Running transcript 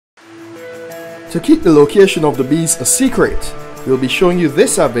To keep the location of the bees a secret, we'll be showing you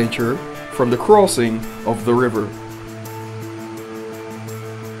this adventure from the crossing of the river.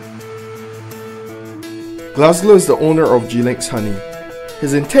 Glasgow is the owner of G-Links Honey.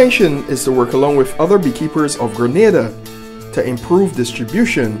 His intention is to work along with other beekeepers of Grenada to improve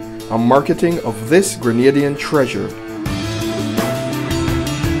distribution and marketing of this Grenadian treasure.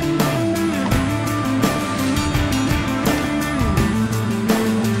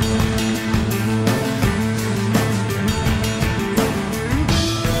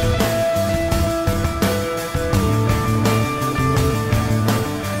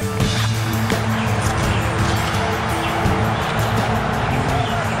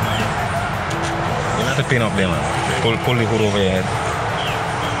 Pin up there, man. Pull the hood over your head.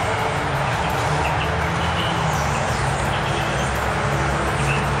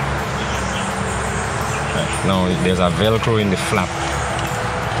 Right. Now there's a Velcro in the flap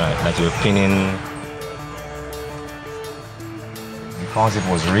that you're pinning. Because it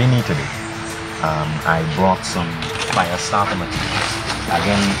was rainy today, I brought some fire starter materials.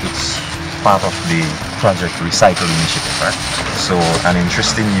 Again, it's part of the Project Recycle initiative, right? So an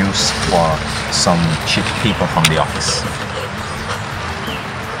interesting use for some cheap paper from the office.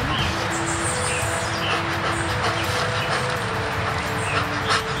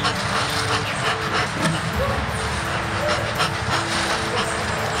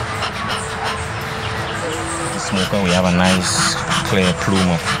 The smoker, we have a nice clear plume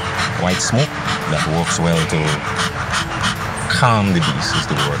of white smoke that works well to calm the bees, is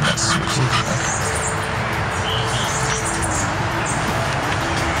the word that's used.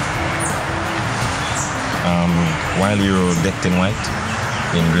 While you're decked in white,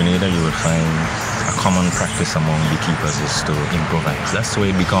 in Grenada you would find a common practice among beekeepers is to improvise. That's the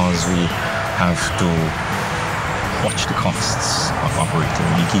way, because we have to watch the costs of operating.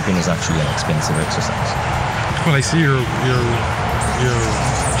 Beekeeping is actually an expensive exercise. Well, I see you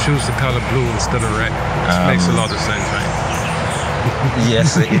choose the color blue instead of red. It makes a lot of sense, right?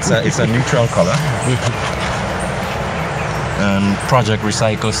 Yes, it's a neutral color. And Project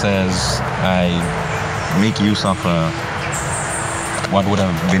Recycle says I make use of what would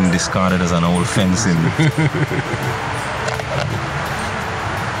have been discarded as an old fencing.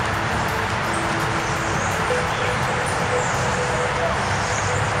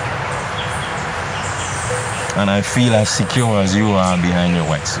 And I feel as secure as you are behind your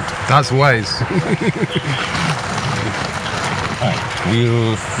white suit. That's wise. Alright,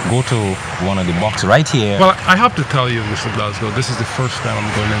 we'll go to one of the boxes right here. Well, I have to tell you, Mr. Glasgow, this is the first time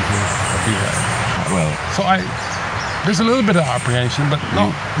I'm going into a beehive. Well, so there's a little bit of apprehension, but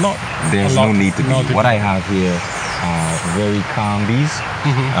not there's no need to be. What I have here are very calm bees.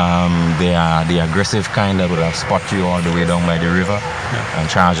 They are the aggressive kind that would have spot you all the way down by the river and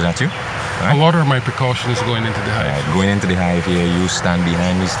charged at you. Right? What are my precautions going into the hive? Going into the hive here, you stand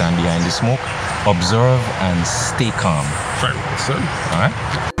behind me, stand behind the smoke, observe and stay calm. Very well, sir. All right.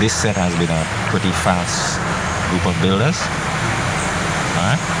 This set has been a pretty fast group of builders. All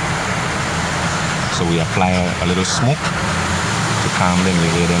right. So we apply a little smoke to calm them. You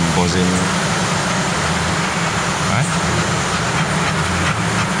hear them buzzing. Right?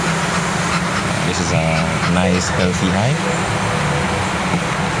 This is a nice healthy hive.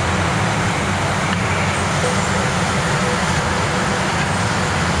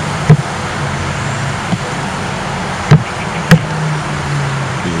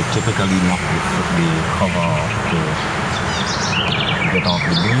 We would typically knock the cover off to get off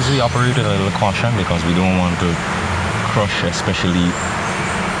the bees. We operate with a little caution because we don't want to crush especially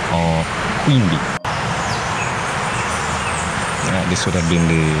our queen bee. This would have been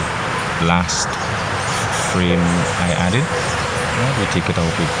the last frame I added. We take it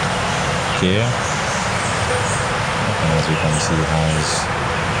out with care, and as we can see it has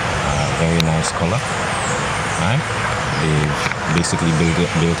a very nice color. Right? They've basically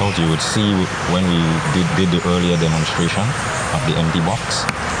built out. You would see when we did the earlier demonstration of the empty box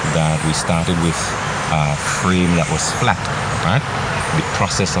that we started with a frame that was flat, right? The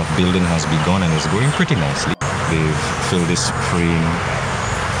process of building has begun and is going pretty nicely. They've filled this frame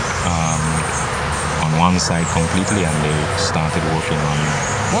on one side completely, and they started working on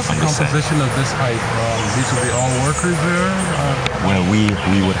What's the composition of this hive? These will be all workers there? Well, we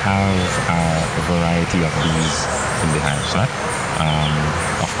would have a variety of bees in the hives, right?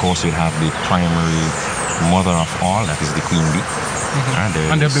 Of course, we have the primary mother of all, that is the queen bee.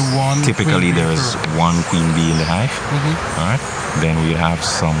 And there'll be one. Typically, there's one queen bee in the hive. All right. Then we have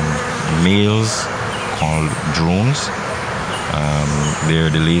some males called drones.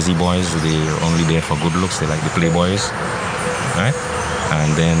 They're the lazy boys. They're only there for good looks. They like the playboys. Right?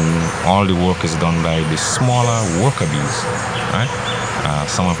 and then all the work is done by the smaller worker bees, right?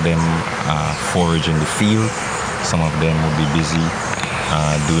 Some of them forage in the field, some of them will be busy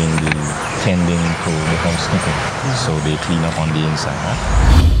doing the tending to the housekeeping, so they clean up on the inside, right?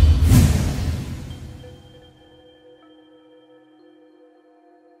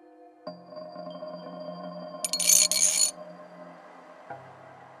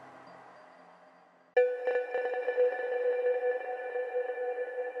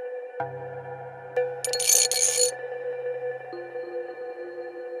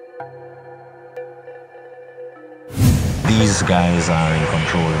 These guys are in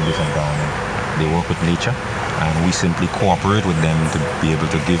control in this environment. They work with nature, and we simply cooperate with them to be able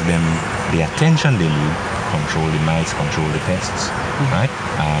to give them the attention they need, control the mites, control the pests, right?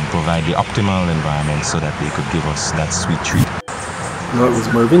 And provide the optimal environment so that they could give us that sweet treat. Now it was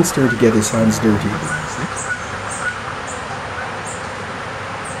Mervin's turn to get his hands dirty.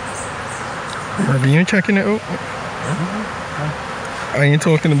 Marvin, you checking it out? I ain't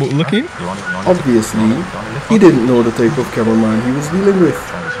talking about looking. Obviously, he didn't know the type of cameraman he was dealing with.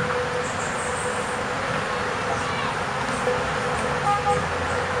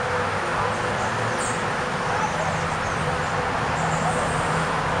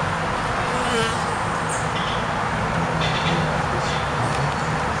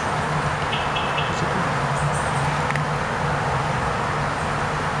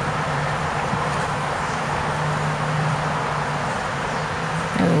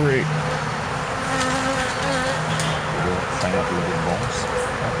 Alright. Find out little bones,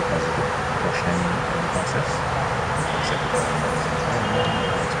 because it could crush them in the process.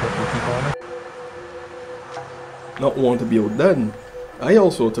 Not want to be outdone, I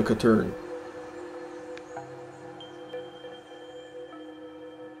also took a turn.